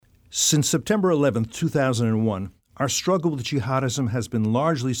Since September 11, 2001, our struggle with jihadism has been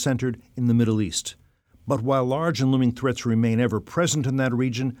largely centered in the Middle East. But while large and looming threats remain ever present in that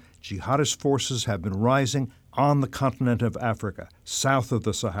region, jihadist forces have been rising on the continent of Africa, south of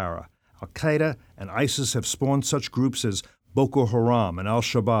the Sahara. Al-Qaeda and ISIS have spawned such groups as Boko Haram and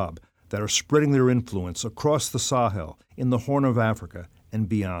Al-Shabaab that are spreading their influence across the Sahel, in the Horn of Africa, and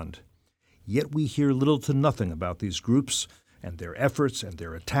beyond. Yet we hear little to nothing about these groups and their efforts and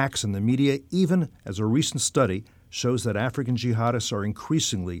their attacks in the media, even as a recent study shows that African jihadists are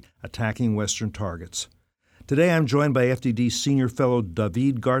increasingly attacking Western targets. Today I'm joined by FDD Senior Fellow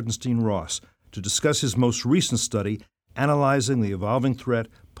David Gartenstein-Ross to discuss his most recent study analyzing the evolving threat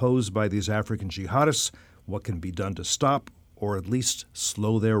posed by these African jihadists, what can be done to stop or at least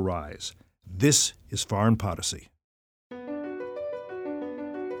slow their rise. This is Foreign Policy.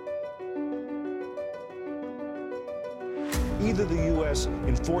 Either the U.S.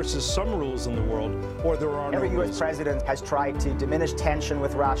 enforces some rules in the world, or there are no rules. Every U.S. president has tried to diminish tension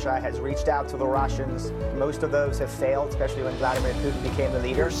with Russia, has reached out to the Russians. Most of those have failed, especially when Vladimir Putin became the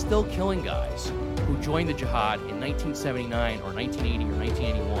leader. They're still killing guys who joined the jihad in 1979 or 1980 or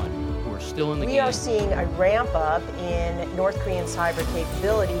 1981 who are still in the game. We are seeing a ramp up in North Korean cyber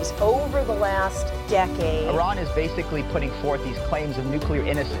capabilities over the last decade. Iran is basically putting forth these claims of nuclear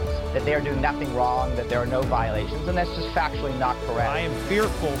innocence, that they are doing nothing wrong, that there are no violations, and that's just factually not correct. I am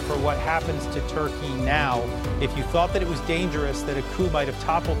fearful for what happens to Turkey now. If you thought that it was dangerous that a coup might have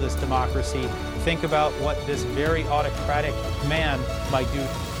toppled this democracy, think about what this very autocratic man might do.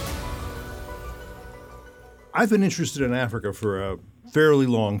 I've been interested in Africa for a fairly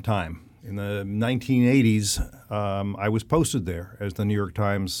long time. In the 1980s, I was posted there as the New York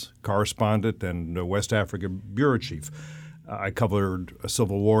Times correspondent and West Africa bureau chief. I covered a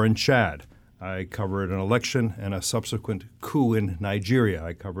civil war in Chad. I covered an election and a subsequent coup in Nigeria.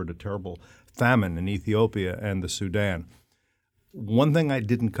 I covered a terrible famine in Ethiopia and the Sudan. One thing I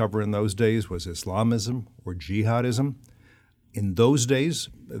didn't cover in those days was Islamism or jihadism. In those days,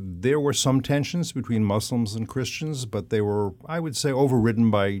 there were some tensions between Muslims and Christians, but they were, I would say,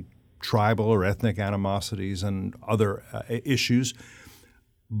 overridden by tribal or ethnic animosities and other issues.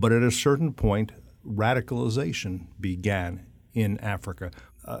 But at a certain point, radicalization began in Africa.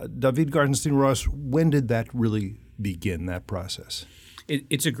 David Gartenstein-Ross, when did that really begin, that process?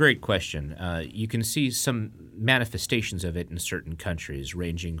 It's a great question. You can see some manifestations of it in certain countries,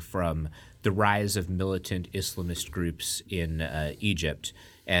 ranging from the rise of militant Islamist groups in Egypt,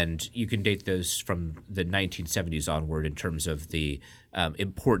 and you can date those from the 1970s onward in terms of the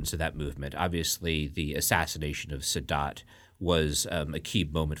importance of that movement. Obviously, the assassination of Sadat was a key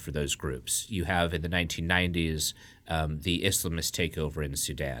moment for those groups. You have in the 1990s the Islamist takeover in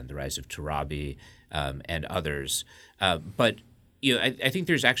Sudan, the rise of Turabi and others. But I think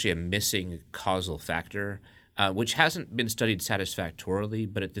there's actually a missing causal factor, which hasn't been studied satisfactorily,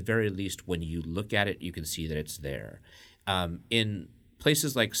 but at the very least, when you look at it, you can see that it's there. In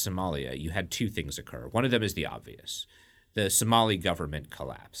places like Somalia, you had two things occur. One of them is the obvious. The Somali government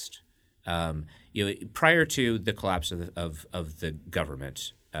collapsed. Prior to the collapse of the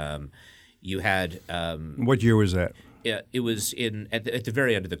government, you had what year was that? It was at the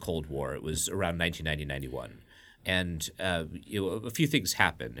very end of the Cold War. It was around 1990-91. And a few things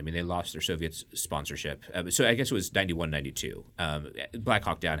happened. I mean, they lost their Soviet sponsorship. So I guess it was 91-92. Black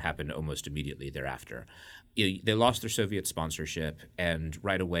Hawk Down happened almost immediately thereafter. They lost their Soviet sponsorship, and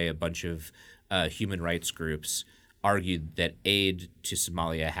right away a bunch of human rights groups argued that aid to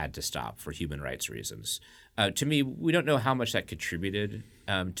Somalia had to stop for human rights reasons. To me, we don't know how much that contributed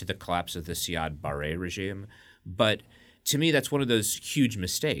to the collapse of the Siad Barre regime, but to me that's one of those huge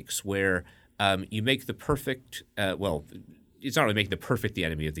mistakes where you make the perfect it's not really making the perfect the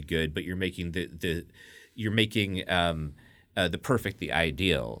enemy of the good, but you're making the perfect the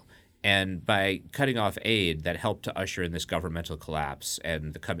ideal. And by cutting off aid, that helped to usher in this governmental collapse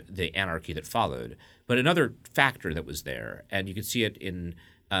and the anarchy that followed. But another factor that was there, and you can see it in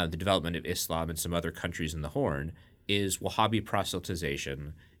the development of Islam in some other countries in the Horn, is Wahhabi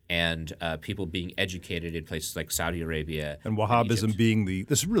proselytization and people being educated in places like Saudi Arabia. And Wahhabism being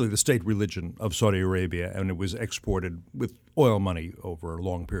this is really the state religion of Saudi Arabia, and it was exported with oil money over a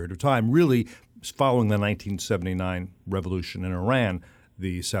long period of time. Really, following the 1979 revolution in Iran,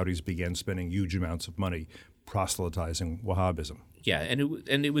 the Saudis began spending huge amounts of money proselytizing Wahhabism. Yeah,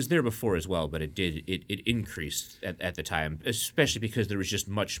 and it was there before as well, but it increased at the time, especially because there was just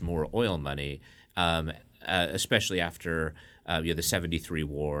much more oil money, especially after the 73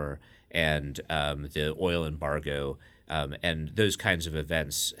 war and the oil embargo. And those kinds of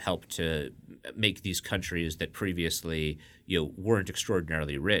events help to make these countries that previously weren't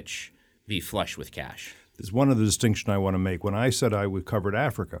extraordinarily rich be flush with cash. There's one other distinction I want to make. When I said I covered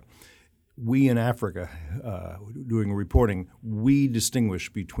Africa, we in Africa, doing reporting, we distinguish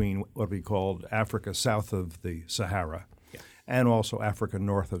between what we called Africa south of the Sahara and also Africa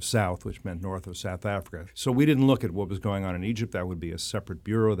north of South, which meant north of South Africa. So we didn't look at what was going on in Egypt. That would be a separate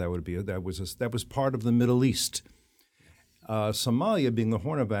bureau. That was part of the Middle East. Somalia, being the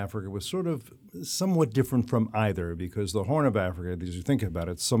Horn of Africa, was sort of somewhat different from either, because the Horn of Africa, as you think about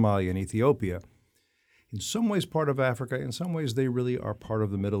it, Somalia and Ethiopia, in some ways part of Africa, in some ways they really are part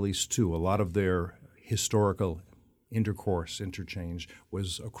of the Middle East too. A lot of their historical interchange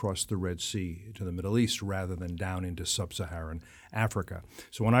was across the Red Sea to the Middle East rather than down into sub-Saharan Africa.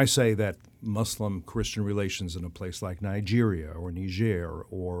 So when I say that Muslim-Christian relations in a place like Nigeria or Niger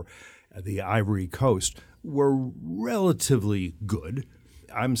or the Ivory Coast were relatively good,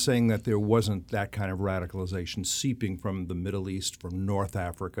 I'm saying that there wasn't that kind of radicalization seeping from the Middle East, from North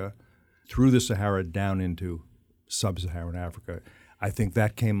Africa, through the Sahara down into sub-Saharan Africa. I think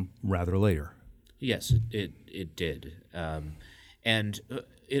that came rather later. Yes, it did. And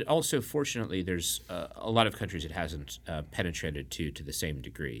it also, fortunately, there's a lot of countries it hasn't penetrated to the same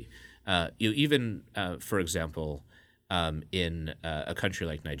degree. Even, for example, in a country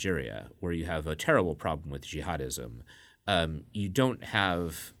like Nigeria, where you have a terrible problem with jihadism, you don't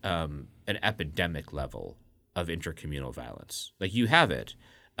have an epidemic level of intercommunal violence. Like, you have it,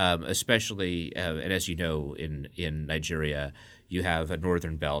 especially, and as you know, in Nigeria, you have a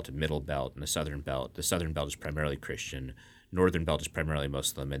northern belt, a middle belt, and a southern belt. The southern belt is primarily Christian, northern belt is primarily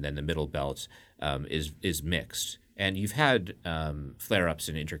Muslim, and then the middle belt is mixed. And you've had flare-ups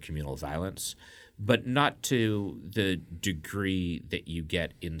in intercommunal violence, but not to the degree that you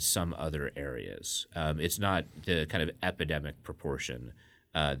get in some other areas. It's not the kind of epidemic proportion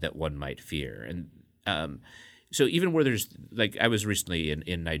that one might fear. And so even where there's, like, I was recently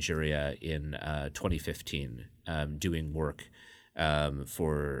in Nigeria in 2015 doing work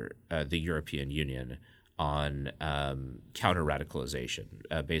for the European Union on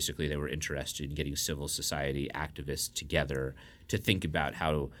counter-radicalization. Basically, they were interested in getting civil society activists together to think about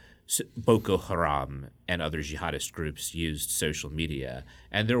how Boko Haram and other jihadist groups used social media.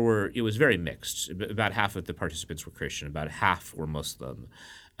 And it was very mixed. About half of the participants were Christian, about half were Muslim.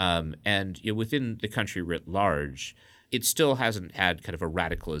 And within the country writ large, it still hasn't had kind of a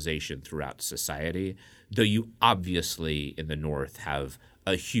radicalization throughout society, though you obviously in the north have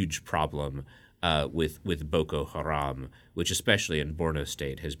a huge problem with Boko Haram, which especially in Borno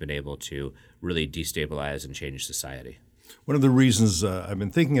State has been able to really destabilize and change society. One of the reasons I've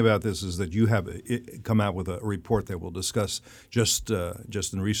been thinking about this is that you have come out with a report that we'll discuss just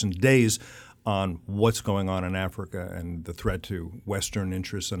in recent days on what's going on in Africa and the threat to Western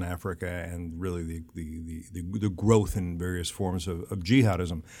interests in Africa and really the growth in various forms of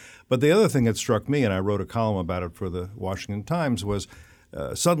jihadism. But the other thing that struck me, and I wrote a column about it for the Washington Times, was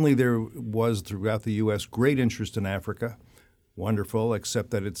suddenly there was throughout the U.S. great interest in Africa. Wonderful,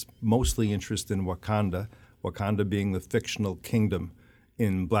 except that it's mostly interest in Wakanda being the fictional kingdom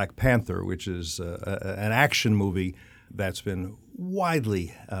in Black Panther, which is an action movie that's been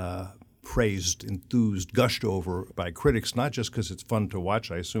widely praised, enthused, gushed over by critics, not just because it's fun to watch.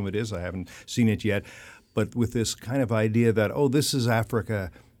 I assume it is. I haven't seen it yet. But with this kind of idea that, this is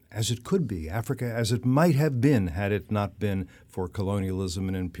Africa as it could be, Africa as it might have been had it not been for colonialism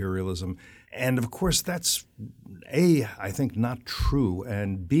and imperialism. And, of course, that's, A, I think not true,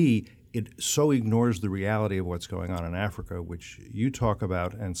 and B, it so ignores the reality of what's going on in Africa, which you talk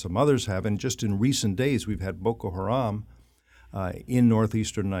about and some others have. And just in recent days, we've had Boko Haram in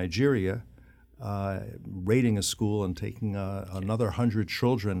northeastern Nigeria raiding a school and taking another 100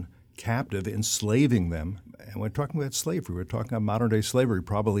 children captive, enslaving them. And we're talking about slavery. We're talking about modern-day slavery,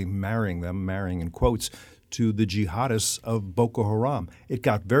 probably marrying in quotes, to the jihadists of Boko Haram. It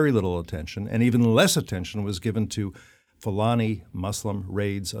got very little attention, and even less attention was given to Fulani Muslim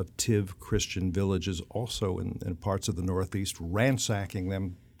raids of Tiv Christian villages, also in parts of the Northeast, ransacking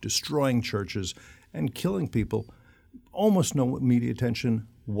them, destroying churches, and killing people. Almost no media attention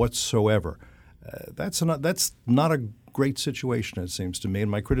whatsoever. That's not a great situation, it seems to me,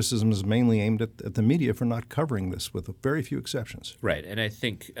 and my criticism is mainly aimed at the media for not covering this, with very few exceptions. Right, and I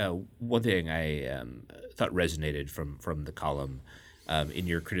think one thing I thought resonated from the column in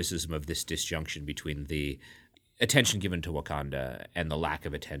your criticism of this disjunction between the attention given to Wakanda and the lack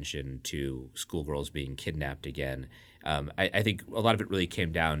of attention to schoolgirls being kidnapped again. I think a lot of it really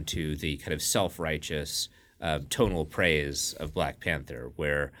came down to the kind of self-righteous tonal praise of Black Panther,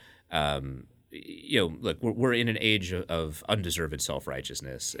 where look, we're in an age of undeserved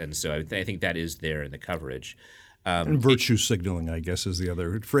self-righteousness, and so I think that is there in the coverage. And virtue signaling, I guess, is the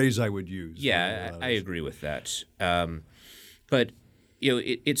other phrase I would use. Yeah, I agree with that. But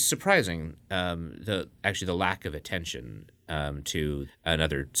it's surprising the lack of attention to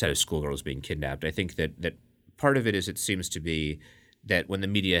another set of schoolgirls being kidnapped. I think that part of it is it seems to be that when the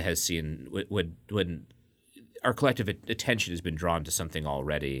media has seen when our collective attention has been drawn to something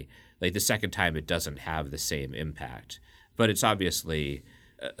already, like the second time it doesn't have the same impact. But it's obviously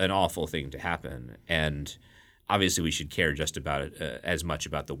an awful thing to happen, and obviously we should care just about it as much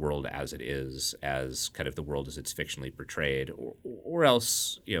about the world as it is, as kind of the world as it's fictionally portrayed, or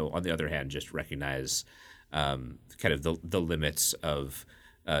else, on the other hand, just recognize kind of the limits of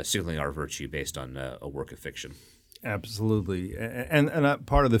signaling our virtue based on a work of fiction. Absolutely. And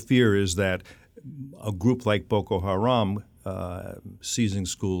part of the fear is that a group like Boko Haram seizing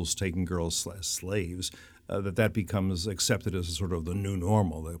schools, taking girls as slaves, that becomes accepted as sort of the new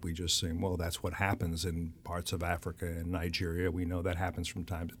normal, that we just say, well, that's what happens in parts of Africa and Nigeria. We know that happens from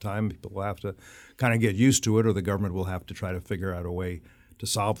time to time. People will have to kind of get used to it, or the government will have to try to figure out a way to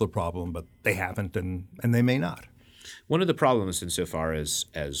solve the problem, but they haven't, and they may not. One of the problems insofar as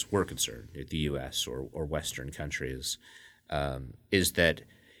we're concerned, the U.S. or Western countries, is that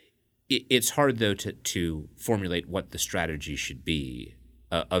it's hard, though, to formulate what the strategy should be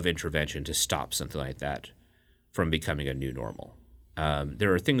of intervention to stop something like that from becoming a new normal.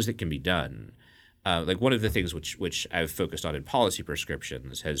 There are things that can be done. Like one of the things which I've focused on in policy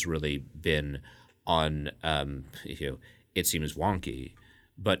prescriptions has really been on, it seems wonky,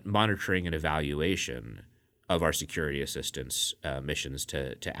 but monitoring and evaluation of our security assistance missions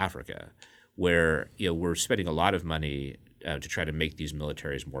to Africa, where we're spending a lot of money to try to make these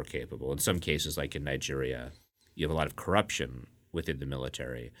militaries more capable. In some cases, like in Nigeria, you have a lot of corruption within the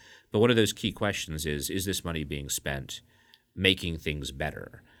military. But one of those key questions is this money being spent making things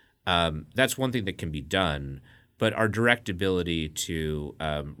better? That's one thing that can be done, but our direct ability to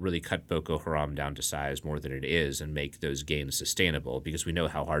really cut Boko Haram down to size more than it is and make those gains sustainable, because we know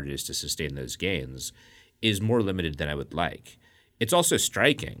how hard it is to sustain those gains, is more limited than I would like. It's also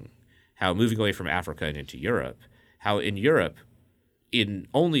striking how, moving away from Africa and into Europe, how in Europe, in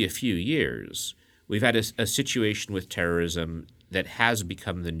only a few years, we've had a situation with terrorism that has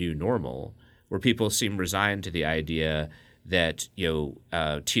become the new normal, where people seem resigned to the idea that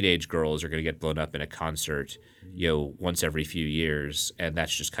teenage girls are going to get blown up in a concert once every few years, and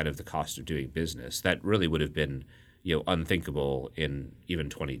that's just kind of the cost of doing business. That really would have been unthinkable in even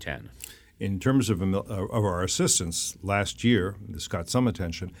 2010. In terms of our assistance, last year, this got some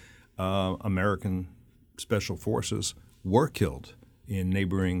attention, American special forces were killed in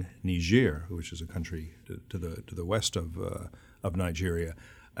neighboring Niger, which is a country to the west of Nigeria.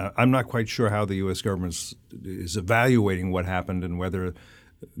 I'm not quite sure how the U.S. government is evaluating what happened and whether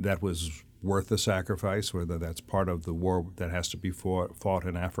that was worth the sacrifice, whether that's part of the war that has to be fought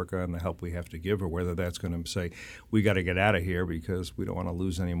in Africa and the help we have to give, or whether that's going to say, we got to get out of here because we don't want to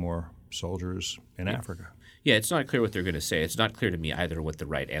lose any more soldiers in Africa. Yeah, it's not clear what they're going to say. It's not clear to me either what the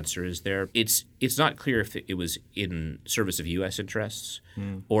right answer is there. It's not clear if it was in service of U.S. interests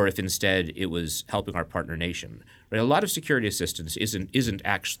or if instead it was helping our partner nation. Right? A lot of security assistance isn't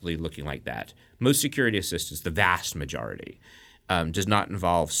actually looking like that. Most security assistance, the vast majority, does not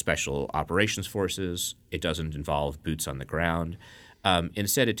involve special operations forces. It doesn't involve boots on the ground.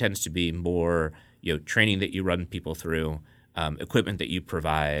 Instead, it tends to be more training that you run people through, equipment that you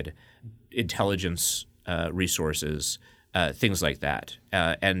provide, intelligence resources, things like that.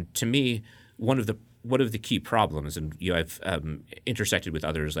 And to me, one of the key problems, and I've intersected with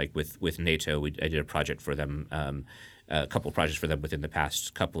others, like with NATO. I did a project for them, a couple of projects for them within the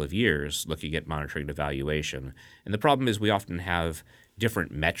past couple of years, looking at monitoring and evaluation. And the problem is we often have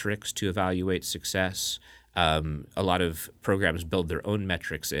different metrics to evaluate success. A lot of programs build their own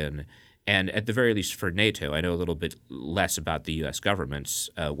metrics in. And at the very least for NATO, I know a little bit less about the U.S. government's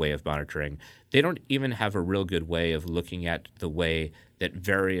way of monitoring. They don't even have a real good way of looking at the way that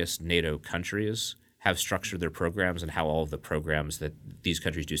various NATO countries have structured their programs and how all of the programs that these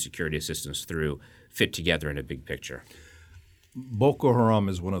countries do security assistance through fit together in a big picture. Boko Haram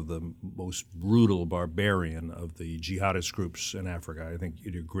is one of the most brutal, barbarian of the jihadist groups in Africa. I think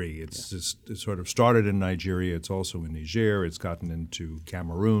you'd agree. It sort of started in Nigeria. It's also in Niger. It's gotten into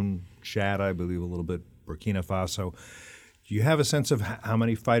Cameroon, Chad, I believe, a little bit, Burkina Faso. Do you have a sense of how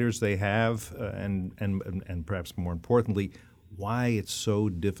many fighters they have, and perhaps more importantly, why it's so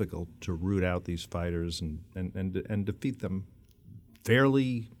difficult to root out these fighters and defeat them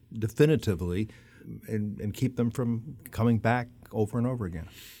fairly definitively? And keep them from coming back over and over again?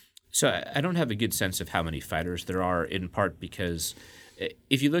 So I don't have a good sense of how many fighters there are, in part because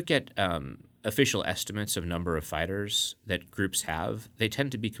if you look at official estimates of number of fighters that groups have, they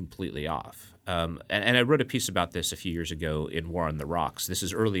tend to be completely off. And I wrote a piece about this a few years ago in War on the Rocks. This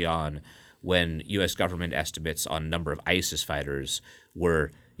is early on when U.S. government estimates on number of ISIS fighters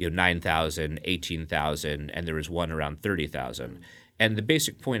were 9,000, 18,000, and there was one around 30,000. And the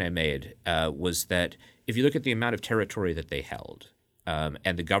basic point I made was that if you look at the amount of territory that they held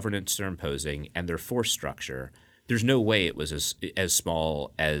and the governance they're imposing and their force structure, there's no way it was as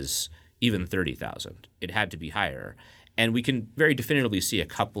small as even 30,000. It had to be higher. And we can very definitively see a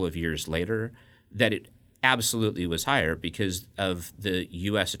couple of years later that it absolutely was higher because of the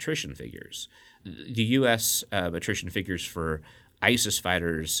U.S. attrition figures. The U.S. Attrition figures for ISIS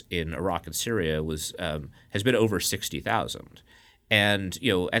fighters in Iraq and Syria has been over 60,000. And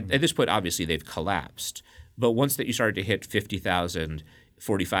at this point, obviously, they've collapsed. But once that you started to hit 50,000,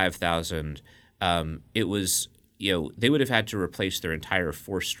 45,000, it was they would have had to replace their entire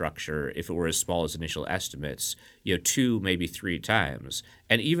force structure if it were as small as initial estimates, 2, maybe 3 times.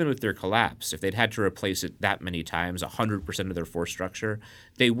 And even with their collapse, if they'd had to replace it that many times, 100% of their force structure,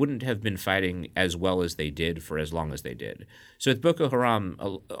 they wouldn't have been fighting as well as they did for as long as they did. So with Boko Haram,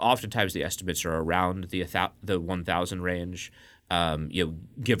 oftentimes the estimates are around the 1,000 range,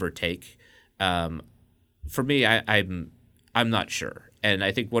 give or take. For me, I'm not sure. And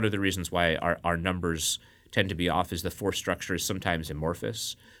I think one of the reasons why our numbers tend to be off is the force structure is sometimes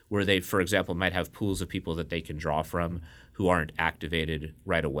amorphous, where they, for example, might have pools of people that they can draw from who aren't activated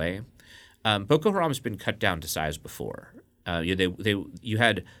right away. Boko Haram has been cut down to size before. You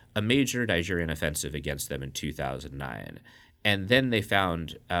had a major Nigerian offensive against them in 2009, and then they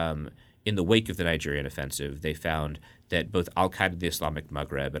found, in the wake of the Nigerian offensive, they found that both Al-Qaeda, the Islamic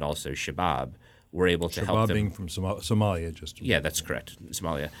Maghreb, and also Shabab were able to help them. Shabab being from Somalia, Yeah, that's correct,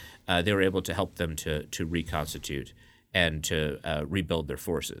 Somalia. They were able to help them to reconstitute and to rebuild their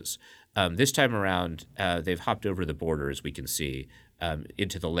forces. This time around, they've hopped over the border, as we can see,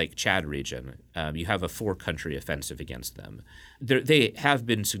 into the Lake Chad region. You have a 4-country offensive against them. They have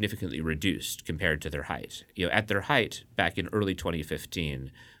been significantly reduced compared to their height. At their height, back in early 2015,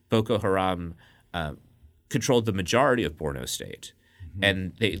 Boko Haram controlled the majority of Borno State.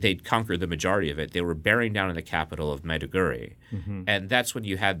 And they'd conquered the majority of it. They were bearing down on the capital of Maiduguri. And that's when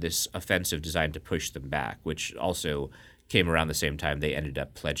you had this offensive designed to push them back, which also came around the same time they ended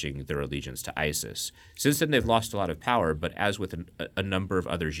up pledging their allegiance to ISIS. Since then, they've lost a lot of power, but as with a number of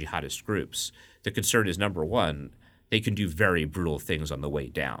other jihadist groups, the concern is, number one, they can do very brutal things on the way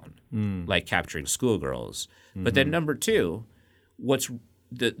down, like capturing schoolgirls. But then number two, what's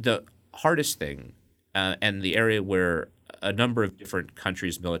the hardest thing and the area where a number of different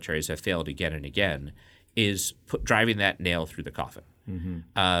countries' militaries have failed again and again is driving that nail through the coffin.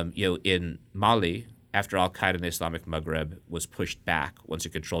 In Mali, after Al-Qaeda and the Islamic Maghreb was pushed back once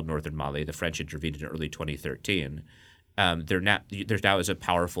it controlled northern Mali, the French intervened in early 2013. There now is a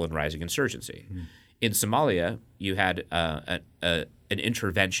powerful and rising insurgency. In Somalia, you had an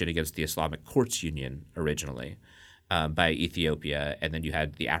intervention against the Islamic Courts Union originally by Ethiopia, and then you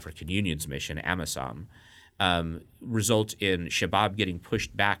had the African Union's mission, AMISOM, result in Shabab getting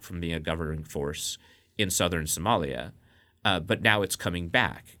pushed back from being a governing force in southern Somalia. But now it's coming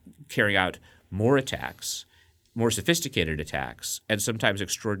back, carrying out more attacks, more sophisticated attacks, and sometimes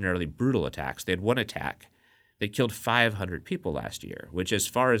extraordinarily brutal attacks. They had one attack that killed 500 people last year, which, as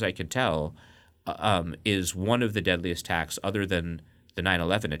far as I can tell, is one of the deadliest attacks other than the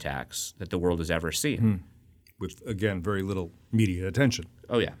 9/11 attacks that the world has ever seen. With, again, very little media attention.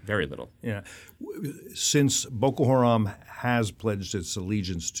 Oh, yeah, very little. Yeah. Since Boko Haram has pledged its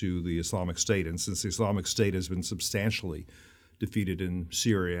allegiance to the Islamic State, and since the Islamic State has been substantially defeated in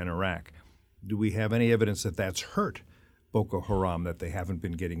Syria and Iraq, do we have any evidence that that's hurt Boko Haram, that they haven't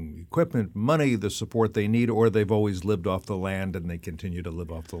been getting equipment, money, the support they need, or they've always lived off the land and they continue to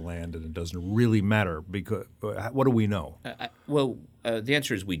live off the land and it doesn't really matter? Because what do we know? The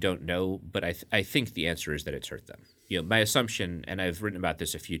answer is we don't know, but I think the answer is that it's hurt them. My assumption, and I've written about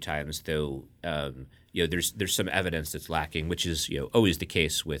this a few times, though, there's some evidence that's lacking, which is always the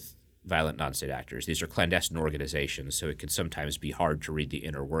case with violent non-state actors. These are clandestine organizations, so it can sometimes be hard to read the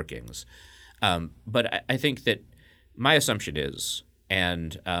inner workings. But I think that my assumption is,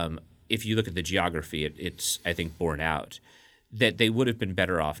 and if you look at the geography, it's I think borne out, that they would have been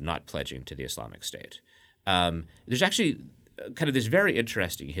better off not pledging to the Islamic State. There's actually kind of this very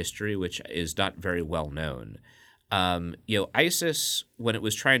interesting history, which is not very well known. ISIS, when it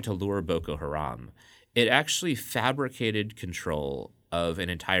was trying to lure Boko Haram, it actually fabricated control of an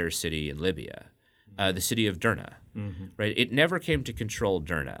entire city in Libya, the city of Derna. Right? It never came to control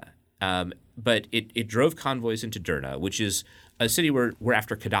Derna. But it drove convoys into Derna, which is a city where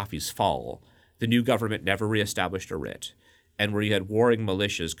after Gaddafi's fall, the new government never reestablished a writ, and where you had warring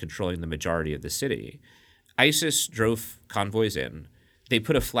militias controlling the majority of the city. ISIS drove convoys in. They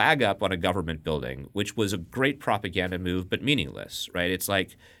put a flag up on a government building, which was a great propaganda move, but meaningless, right? It's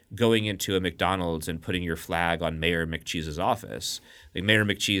like going into a McDonald's and putting your flag on Mayor McCheese's office. Like Mayor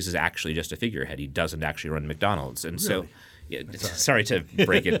McCheese is actually just a figurehead. He doesn't actually run McDonald's. And so, yeah, sorry to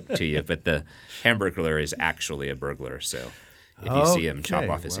break it to you, but the Hamburglar is actually a burglar. So if you see him, chop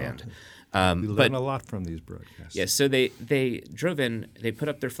off his hand. We learn a lot from these broadcasts. Yeah, so they drove in, they put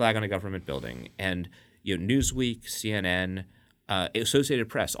up their flag on a government building, and Newsweek, CNN, Associated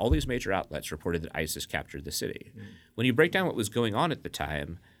Press, all these major outlets reported that ISIS captured the city. When you break down what was going on at the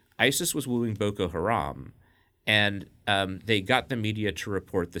time, ISIS was wooing Boko Haram, and they got the media to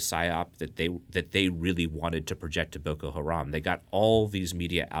report the psyop that they really wanted to project to Boko Haram. They got all these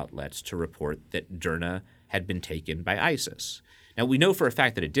media outlets to report that Derna had been taken by ISIS. Now, we know for a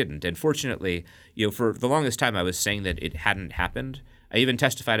fact that it didn't, and fortunately, for the longest time I was saying that it hadn't happened. I even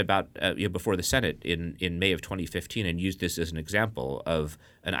testified about before the Senate in May of 2015 and used this as an example of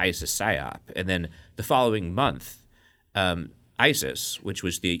an ISIS psyop. And then the following month, ISIS, which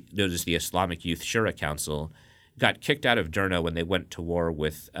was known as the Islamic Youth Shura Council, got kicked out of Derna when they went to war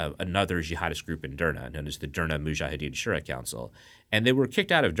with another jihadist group in Derna, known as the Derna Mujahideen Shura Council. And they were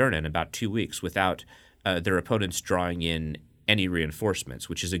kicked out of Derna in about 2 weeks without their opponents drawing in any reinforcements,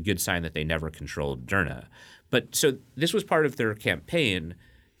 which is a good sign that they never controlled Derna. But so this was part of their campaign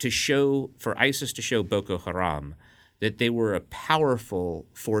for ISIS to show Boko Haram that they were a powerful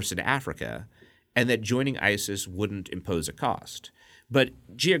force in Africa and that joining ISIS wouldn't impose a cost. But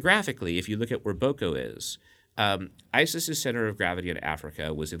geographically, if you look at where Boko is, ISIS's center of gravity in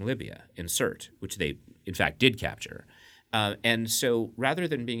Africa was in Libya, in Sirte, which they, in fact, did capture. And so rather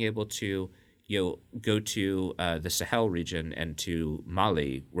than being able to go to the Sahel region and to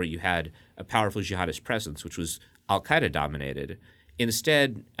Mali, where you had a powerful jihadist presence, which was al-Qaeda dominated.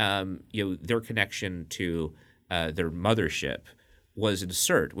 Instead, their connection to their mothership was in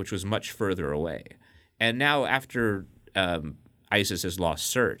Sirte, which was much further away. And now after ISIS has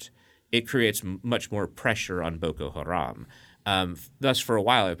lost Sirte, it creates much more pressure on Boko Haram. Thus, for a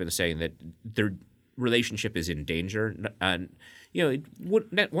while, I've been saying that their relationship is in danger. It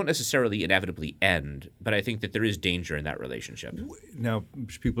won't necessarily inevitably end, but I think that there is danger in that relationship. Now,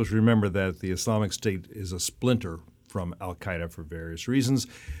 people should remember that the Islamic State is a splinter from al-Qaeda for various reasons.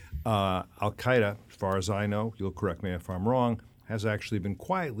 Al-Qaeda, as far as I know, you'll correct me if I'm wrong, has actually been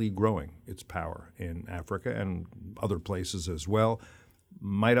quietly growing its power in Africa and other places as well.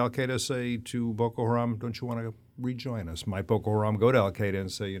 Might al-Qaeda say to Boko Haram, don't you want to rejoin us? Might Boko Haram go to al-Qaeda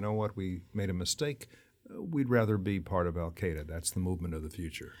and say, you know what, we made a mistake? We'd rather be part of al-Qaeda. That's the movement of the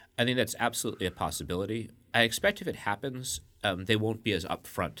future. I think that's absolutely a possibility. I expect if it happens, they won't be as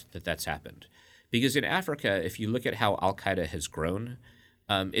upfront that that's happened. Because in Africa, if you look at how al-Qaeda has grown,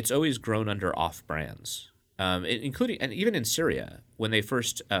 it's always grown under off-brands, including and even in Syria, when they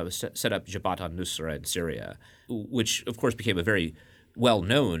first set up Jabhat al-Nusra in Syria, which, of course, became a very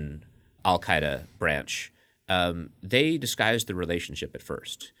well-known al-Qaeda branch, they disguised the relationship at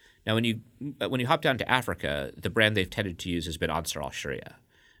first. Now, when you hop down to Africa, the brand they've tended to use has been Ansar al-Sharia.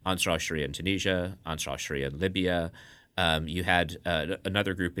 Ansar al-Sharia in Tunisia, Ansar al-Sharia in Libya. You had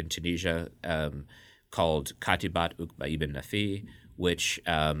another group in Tunisia called Katibat Uqba ibn Nafi, which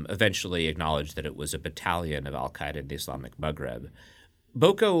eventually acknowledged that it was a battalion of al-Qaeda in the Islamic Maghreb.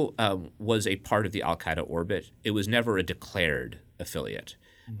 Boko was a part of the al-Qaeda orbit. It was never a declared affiliate.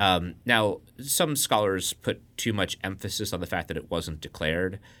 Now, some scholars put too much emphasis on the fact that it wasn't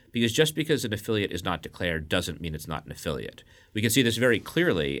declared, because just because an affiliate is not declared doesn't mean it's not an affiliate. We can see this very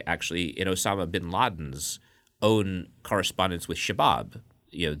clearly, actually, in Osama bin Laden's own correspondence with Shabab,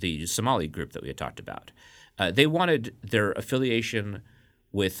 the Somali group that we had talked about. They wanted their affiliation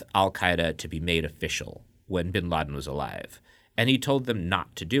with al-Qaeda to be made official when bin Laden was alive, and he told them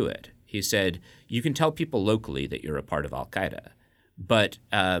not to do it. He said, you can tell people locally that you're a part of al-Qaeda, but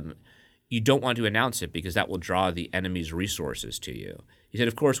you don't want to announce it because that will draw the enemy's resources to you. He said,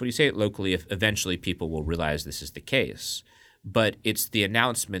 of course, when you say it locally, eventually people will realize this is the case. But it's the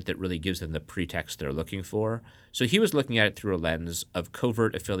announcement that really gives them the pretext they're looking for. So he was looking at it through a lens of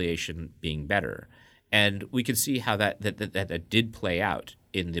covert affiliation being better. And we can see how that did play out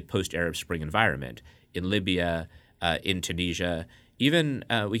in the post-Arab Spring environment, in Libya, in Tunisia. Even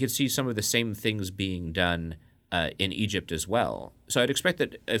we could see some of the same things being done in Egypt as well. So I'd expect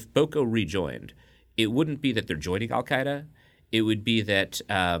that if Boko rejoined, it wouldn't be that they're joining al-Qaeda. It would be that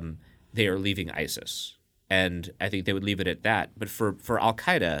they are leaving ISIS. And I think they would leave it at that. But for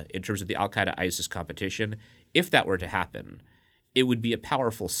al-Qaeda, in terms of the al-Qaeda-ISIS competition, if that were to happen, it would be a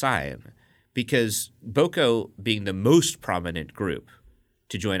powerful sign, because Boko being the most prominent group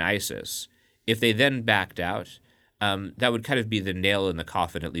to join ISIS, if they then backed out, that would kind of be the nail in the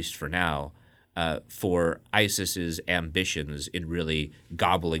coffin, at least for now, for ISIS's ambitions in really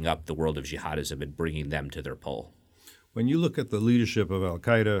gobbling up the world of jihadism and bringing them to their pole. When you look at the leadership of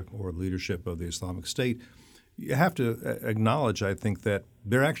al-Qaeda or leadership of the Islamic State, you have to acknowledge, I think, that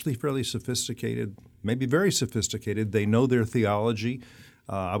they're actually fairly sophisticated, maybe very sophisticated. They know their theology.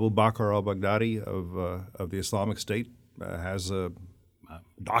 Abu Bakr al-Baghdadi of the Islamic State has a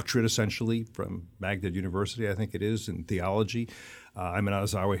doctorate, essentially, from Baghdad University, I think it is, in theology. Ayman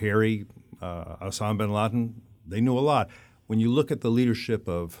al-Zawahiri, Osama bin Laden, they knew a lot. When you look at the leadership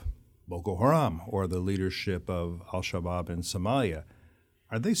of Boko Haram or the leadership of al-Shabaab in Somalia,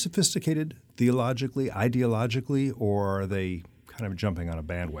 are they sophisticated theologically, ideologically, or are they kind of jumping on a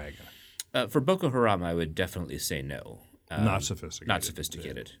bandwagon? For Boko Haram, I would definitely say no. Not sophisticated. Not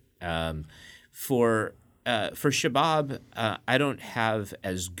sophisticated. For Shabaab, I don't have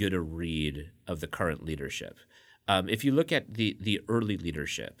as good a read of the current leadership. If you look at the early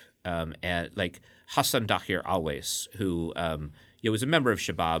leadership, and like Hassan Dakhir Alwais, who was a member of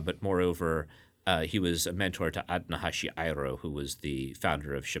Shabaab, but moreover, he was a mentor to Ad-Nahashi Airo, who was the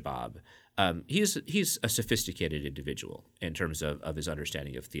founder of Shabaab. He's a sophisticated individual in terms of his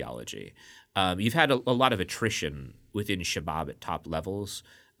understanding of theology. You've had a lot of attrition within Shabaab at top levels,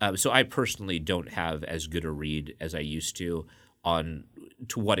 so I personally don't have as good a read as I used to on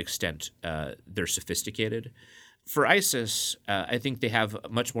to what extent they're sophisticated. For ISIS, I think they have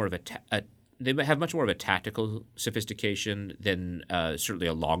much more of a tactical sophistication than certainly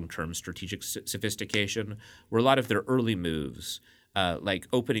a long-term strategic sophistication, where a lot of their early moves, like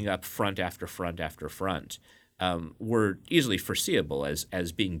opening up front after front after front, were easily foreseeable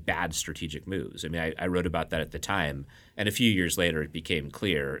as being bad strategic moves. I mean, I wrote about that at the time, and a few years later it became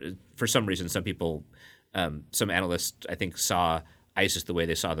clear. For some reason, some people, some analysts, I think, saw ISIS the way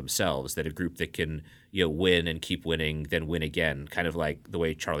they saw themselves, that a group that can win and keep winning, then win again, kind of like the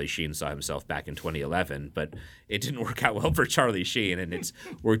way Charlie Sheen saw himself back in 2011. But it didn't work out well for Charlie Sheen, and it's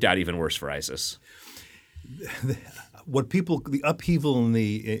worked out even worse for ISIS. The upheaval in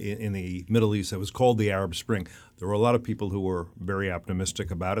the Middle East that was called the Arab Spring, there were a lot of people who were very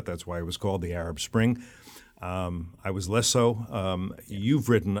optimistic about it. That's why it was called the Arab Spring. I was less so. You've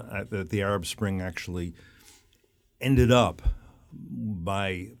written that the Arab Spring actually ended up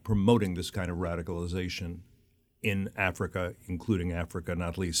by promoting this kind of radicalization in Africa, including Africa,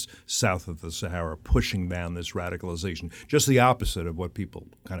 not least south of the Sahara, pushing down this radicalization, just the opposite of what people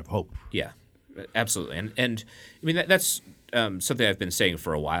kind of hoped. Yeah, absolutely. And I mean, that's something I've been saying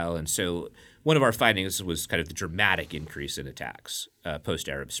for a while. And so one of our findings was kind of the dramatic increase in attacks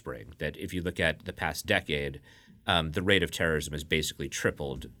post-Arab Spring, that if you look at the past decade, the rate of terrorism has basically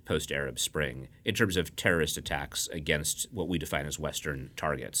tripled post-Arab Spring in terms of terrorist attacks against what we define as Western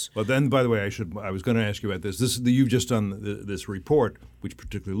targets. Well, then, by the way, I was going to ask you about this. You've just done this report, which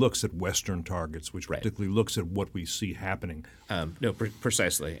particularly looks at Western targets, which particularly looks at what we see happening.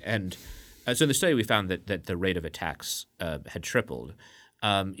 Precisely. And so in the study, we found that the rate of attacks had tripled.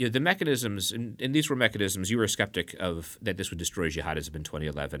 The mechanisms, and these were mechanisms, you were a skeptic of that this would destroy jihadism in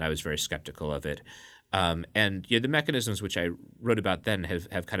 2011. I was very skeptical of it. And the mechanisms which I wrote about then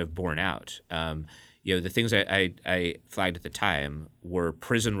have kind of borne out. The things I flagged at the time were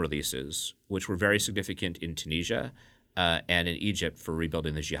prison releases, which were very significant in Tunisia and in Egypt for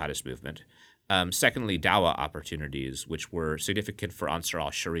rebuilding the jihadist movement. Secondly, dawah opportunities, which were significant for Ansar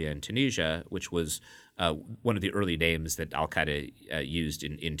al-Sharia in Tunisia, which was one of the early names that al-Qaeda used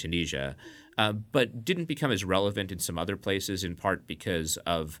in Tunisia, but didn't become as relevant in some other places, in part because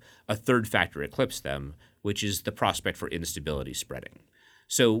of a third factor eclipsed them, which is the prospect for instability spreading.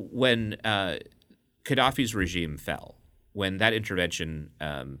 So when Gaddafi's regime fell, when that intervention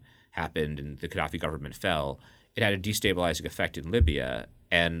happened and the Gaddafi government fell, it had a destabilizing effect in Libya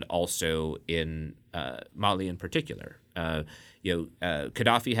and also in Mali in particular.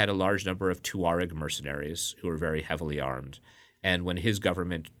 Gaddafi had a large number of Tuareg mercenaries who were very heavily armed. And when his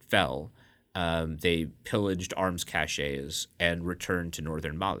government fell, they pillaged arms caches and returned to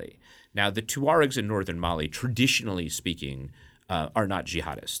northern Mali. Now, the Tuaregs in northern Mali, traditionally speaking, are not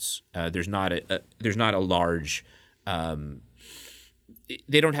jihadists. There's not a large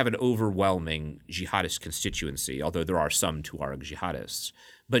they don't have an overwhelming jihadist constituency, although there are some Tuareg jihadists.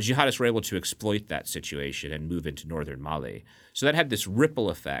 But jihadists were able to exploit that situation and move into northern Mali. So that had this ripple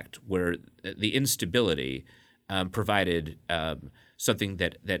effect where the instability provided something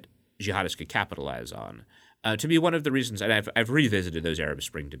that jihadists could capitalize on. To me, one of the reasons, and I've revisited those Arab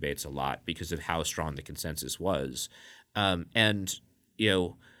Spring debates a lot because of how strong the consensus was, and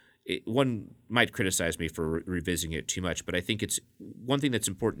one might criticize me for revisiting it too much, but I think it's one thing that's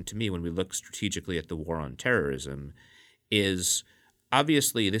important to me when we look strategically at the war on terrorism is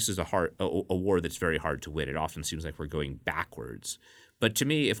obviously this is a war that's very hard to win. It often seems like we're going backwards. But to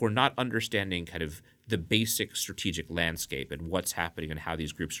me, if we're not understanding kind of the basic strategic landscape and what's happening and how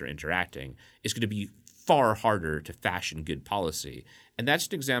these groups are interacting, it's going to be far harder to fashion good policy. And that's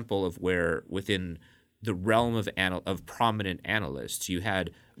an example of where within the realm of prominent analysts, you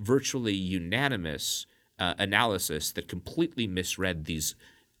had virtually unanimous analysis that completely misread these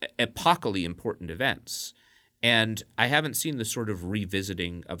epocally important events. And I haven't seen the sort of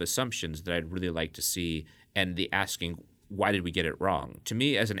revisiting of assumptions that I'd really like to see and the asking, why did we get it wrong? To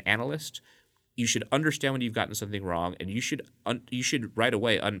me, as an analyst, you should understand when you've gotten something wrong, and you should right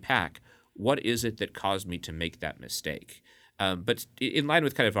away unpack what is it that caused me to make that mistake. But in line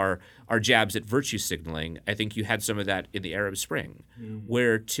with kind of our jabs at virtue signaling, I think you had some of that in the Arab Spring,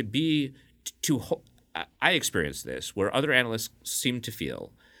 where I experienced this, where other analysts seemed to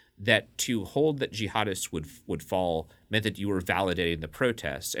feel that to hold that jihadists would fall meant that you were validating the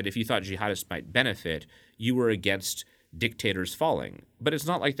protests, and if you thought jihadists might benefit, you were against dictators falling. But it's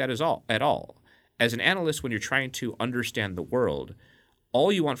not like that at all. As an analyst, when you're trying to understand the world,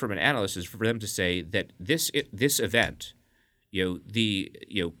 all you want from an analyst is for them to say that this event,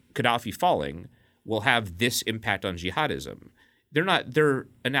 Gaddafi falling, will have this impact on jihadism. Their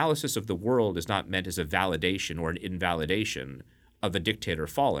analysis of the world is not meant as a validation or an invalidation of a dictator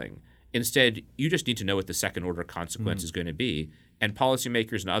falling. Instead, you just need to know what the second order consequence is going to be, and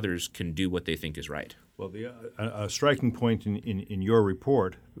policymakers and others can do what they think is right. Well, a striking point in your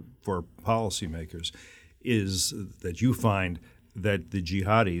report for policymakers is that you find that the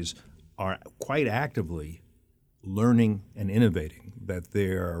jihadis are quite actively learning and innovating, that they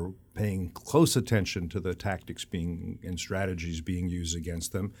are paying close attention to the tactics and strategies being used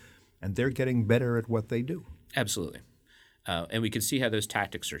against them, and they're getting better at what they do. Absolutely. And we can see how those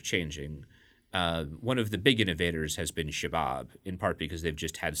tactics are changing. One of the big innovators has been Shabab, in part because they've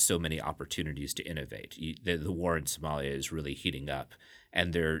just had so many opportunities to innovate. The war in Somalia is really heating up,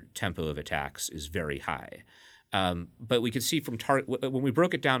 and their tempo of attacks is very high. But we can see from when we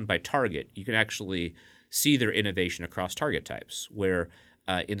broke it down by target, you can actually see their innovation across target types, where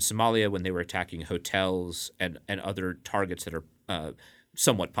in Somalia, when they were attacking hotels and other targets that are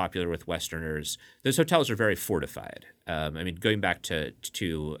somewhat popular with Westerners, those hotels are very fortified. Going back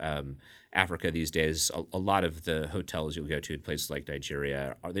to Africa these days, a lot of the hotels you'll go to in places like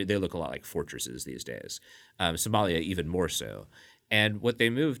Nigeria, they look a lot like fortresses these days. Somalia even more so. And what they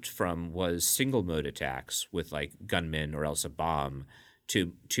moved from was single mode attacks with like gunmen or else a bomb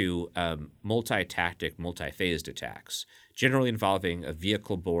to multi-tactic, multi-phased attacks, generally involving a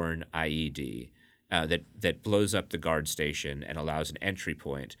vehicle-borne IED that blows up the guard station and allows an entry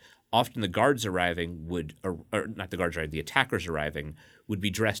point. Often the guards arriving the attackers arriving would be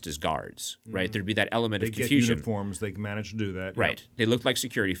dressed as guards, right? There'd be that element of confusion. They get uniforms, they can manage to do that. Right. Yeah. They looked like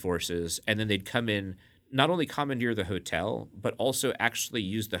security forces, and then they'd come in, not only commandeer the hotel, but also actually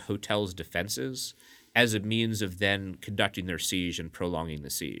use the hotel's defenses as a means of then conducting their siege and prolonging the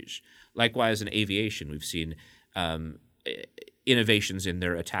siege. Likewise, in aviation, we've seen innovations in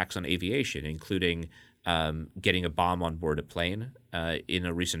their attacks on aviation, including getting a bomb on board a plane in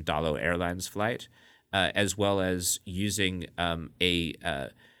a recent Dalo Airlines flight, as well as using a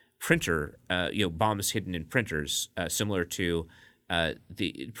printer, bombs hidden in printers, similar to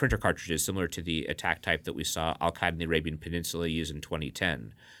the printer cartridges, similar to the attack type that we saw Al-Qaeda in the Arabian Peninsula use in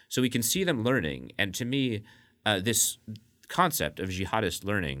 2010. So we can see them learning. And to me, this concept of jihadist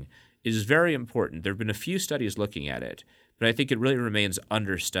learning is very important. There have been a few studies looking at it, but I think it really remains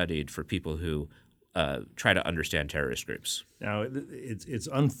understudied for people who try to understand terrorist groups. Now, it's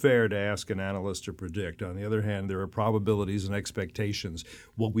unfair to ask an analyst to predict. On the other hand, there are probabilities and expectations.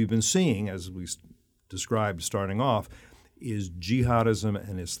 What we've been seeing, as we described starting off, is jihadism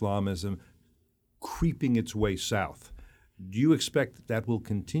and Islamism creeping its way south. Do you expect that will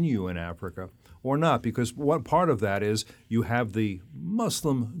continue in Africa or not? Because one part of that is you have the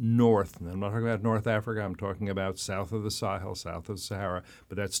Muslim north. And I'm not talking about North Africa. I'm talking about south of the Sahel, south of the Sahara,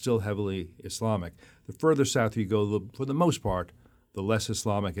 but that's still heavily Islamic. The further south you go, for the most part, the less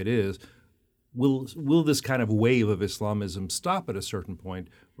Islamic it is. Will this kind of wave of Islamism stop at a certain point,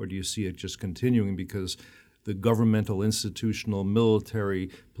 or do you see it just continuing because the governmental, institutional, military,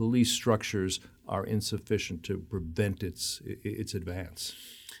 police structures are insufficient to prevent its advance?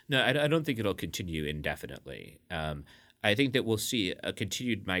 No, I don't think it'll continue indefinitely. I think that we'll see a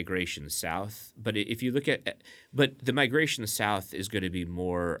continued migration south. But if you look but the migration south is going to be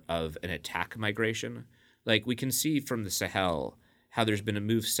more of an attack migration. Like we can see from the Sahel how there's been a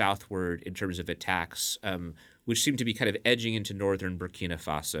move southward in terms of attacks, which seem to be kind of edging into northern Burkina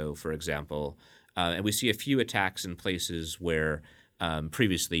Faso, for example. And we see a few attacks in places where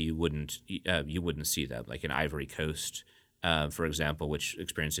previously you wouldn't see them, like in Ivory Coast, for example, which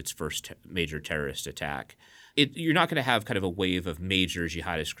experienced its first major terrorist attack. You're not going to have kind of a wave of major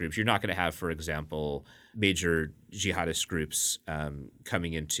jihadist groups. You're not going to have, for example, major jihadist groups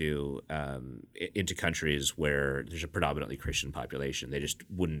coming into countries where there's a predominantly Christian population. They just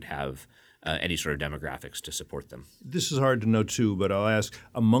wouldn't have any sort of demographics to support them. This is hard to know too, but I'll ask: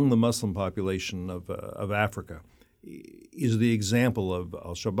 among the Muslim population of Africa, is the example of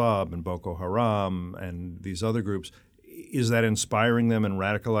Al-Shabaab and Boko Haram and these other groups, is that inspiring them and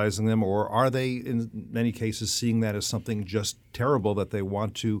radicalizing them, or are they in many cases seeing that as something just terrible that they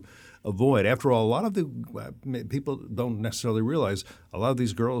want to avoid? After all, a lot of the people don't necessarily realize a lot of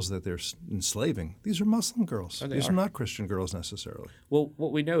these girls that they're enslaving, these are Muslim girls. These are not Christian girls necessarily. Well,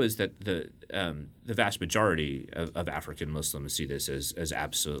 what we know is that the vast majority of African Muslims see this as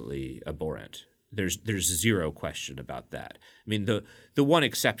absolutely abhorrent. There's zero question about that. I mean, the one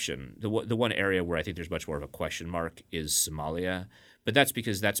exception, the one area where I think there's much more of a question mark is Somalia. But that's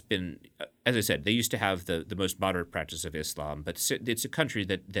because that's been, as I said, they used to have the most moderate practice of Islam, but it's a country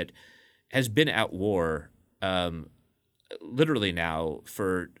that has been at war literally now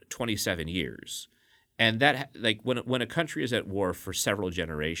for 27 years. And that, like, when a country is at war for several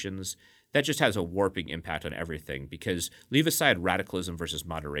generations, that just has a warping impact on everything, because leave aside radicalism versus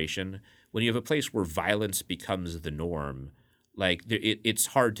moderation, when you have a place where violence becomes the norm, like it's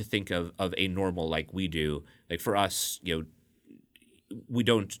hard to think of a normal like we do. Like for us, we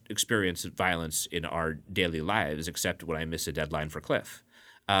don't experience violence in our daily lives except when I miss a deadline for Cliff.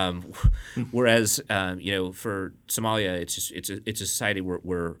 Whereas for Somalia, it's a society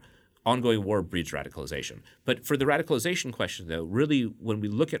where ongoing war breeds radicalization. But for the radicalization question, though, really when we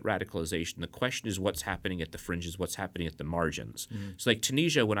look at radicalization, the question is what's happening at the fringes, what's happening at the margins. So like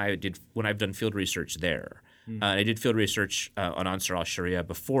Tunisia, when I've done field research there, I did field research on Ansar al-Sharia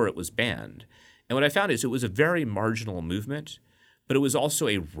before it was banned. And what I found is it was a very marginal movement, but it was also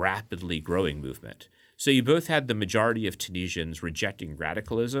a rapidly growing movement. So you both had the majority of Tunisians rejecting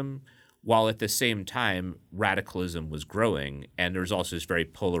radicalism, while at the same time radicalism was growing, and there was also this very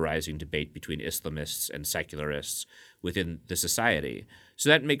polarizing debate between Islamists and secularists within the society. So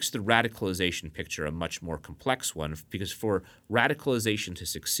that makes the radicalization picture a much more complex one, because for radicalization to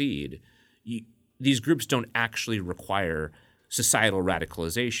succeed, these groups don't actually require societal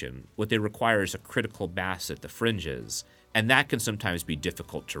radicalization. What they require is a critical mass at the fringes, and that can sometimes be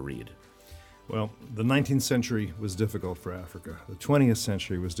difficult to read. Well, the 19th century was difficult for Africa. The 20th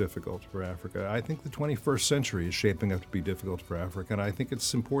century was difficult for Africa. I think the 21st century is shaping up to be difficult for Africa, and I think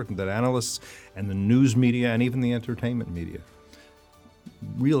it's important that analysts and the news media and even the entertainment media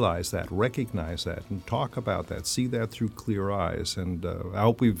realize that, recognize that, and talk about that, see that through clear eyes. And I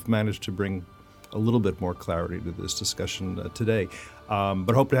hope we've managed to bring a little bit more clarity to this discussion today.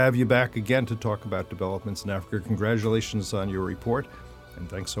 But hope to have you back again to talk about developments in Africa. Congratulations on your report. And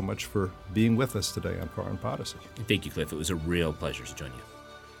thanks so much for being with us today on Foreign Policy. Thank you, Cliff. It was a real pleasure to join you.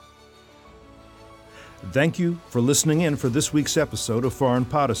 Thank you for listening in for this week's episode of Foreign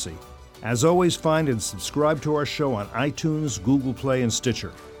Policy. As always, find and subscribe to our show on iTunes, Google Play, and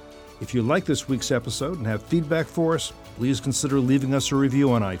Stitcher. If you like this week's episode and have feedback for us, please consider leaving us a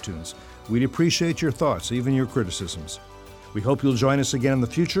review on iTunes. We'd appreciate your thoughts, even your criticisms. We hope you'll join us again in the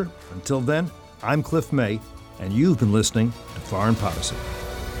future. Until then, I'm Cliff May, and you've been listening to Foreign Policy.